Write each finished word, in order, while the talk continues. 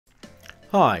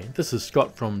Hi, this is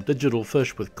Scott from Digital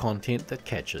Fish with content that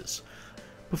catches.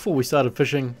 Before we started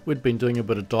fishing, we'd been doing a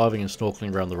bit of diving and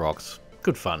snorkeling around the rocks.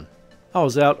 Good fun. I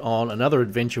was out on another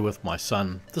adventure with my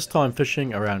son, this time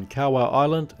fishing around Kawau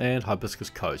Island and Hibiscus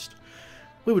Coast.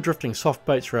 We were drifting soft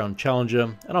baits around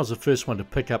Challenger and I was the first one to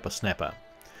pick up a snapper.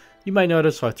 You may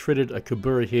notice I threaded a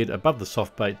kuburi head above the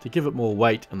soft bait to give it more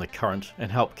weight in the current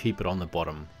and help keep it on the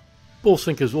bottom. Ball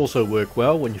sinkers also work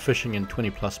well when you're fishing in 20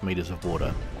 plus meters of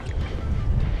water.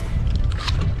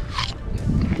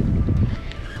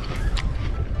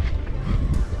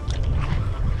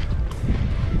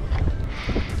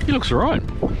 He looks alright.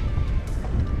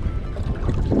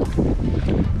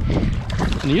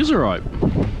 And he is alright.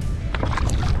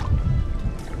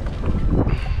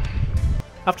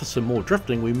 After some more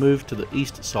drifting, we moved to the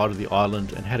east side of the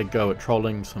island and had a go at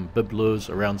trolling some bib lures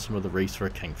around some of the reefs for a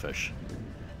kingfish.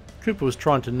 Cooper was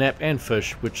trying to nap and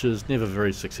fish, which is never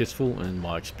very successful in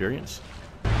my experience.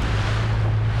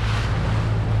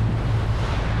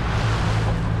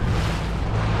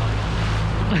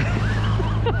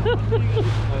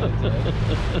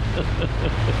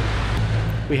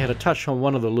 We had a touch on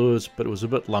one of the lures, but it was a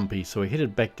bit lumpy, so we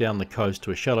headed back down the coast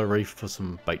to a shallow reef for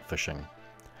some bait fishing.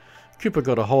 Cooper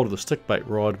got a hold of the stickbait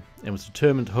rod and was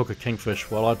determined to hook a kingfish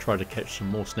while I tried to catch some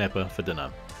more snapper for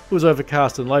dinner. It was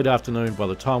overcast and late afternoon by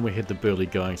the time we had the burley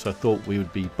going, so I thought we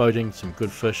would be boating some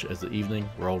good fish as the evening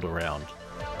rolled around.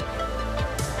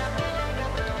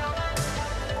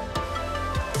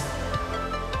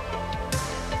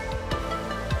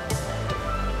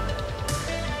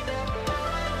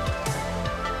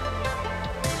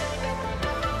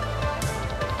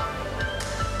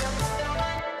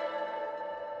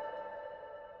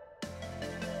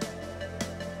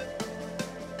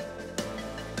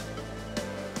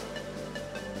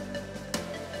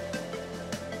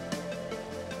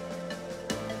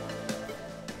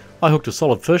 I hooked a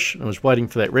solid fish and was waiting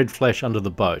for that red flash under the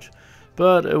boat,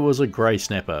 but it was a grey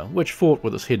snapper, which fought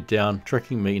with its head down,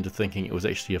 tricking me into thinking it was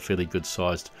actually a fairly good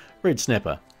sized red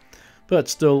snapper, but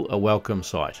still a welcome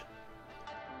sight.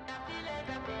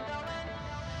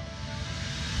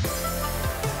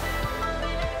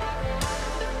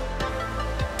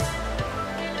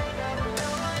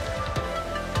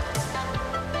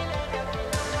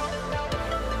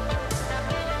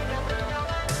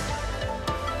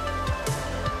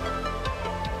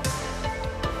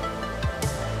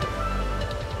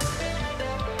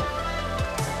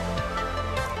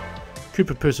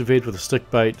 Cooper persevered with a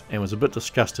stickbait and was a bit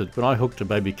disgusted when I hooked a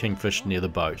baby kingfish near the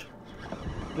boat.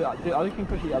 Do other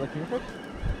kingfish eat other kingfish?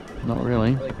 Not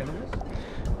really. Are they cannibals?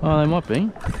 Oh, they might be.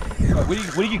 Oh,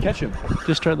 where do you catch them?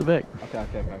 Just straight at the back. Okay.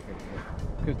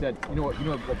 Because Dad, you know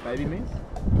what baby means?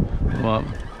 Well,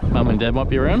 Mum and Dad might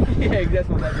be around. Yeah, that's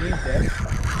what that means, Dad.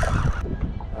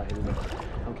 Oh, here we go.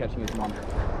 I'm catching his mum.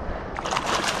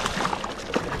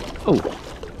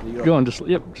 Oh, go on, just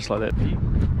like that. Here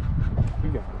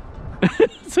you go.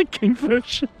 It's a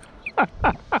kingfish.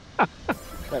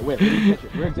 Wait, where do you catch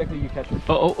it? Where exactly do you catch it?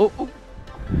 Oh.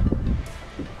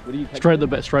 Where do you catch Straight it? at the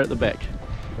back, straight at the back.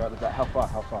 Straight at the back. How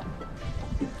far?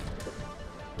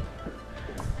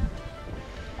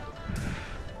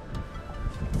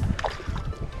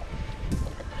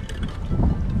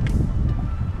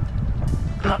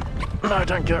 No,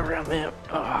 don't go around there.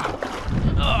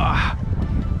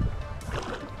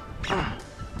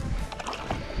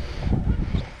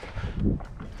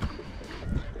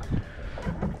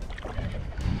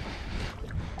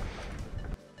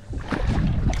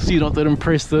 So you're not that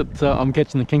impressed that I'm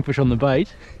catching the kingfish on the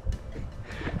bait?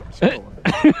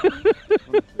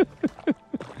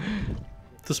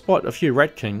 Despite a few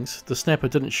rat kings, the snapper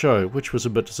didn't show, which was a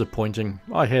bit disappointing.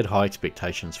 I had high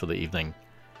expectations for the evening.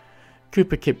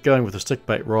 Cooper kept going with the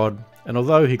stickbait rod, and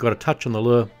although he got a touch on the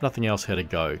lure, nothing else had a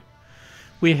go.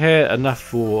 We had enough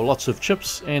for lots of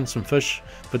chips and some fish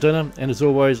for dinner, and as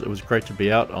always, it was great to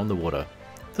be out on the water.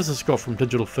 This is Scott from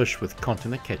Digital Fish with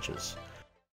content that catches.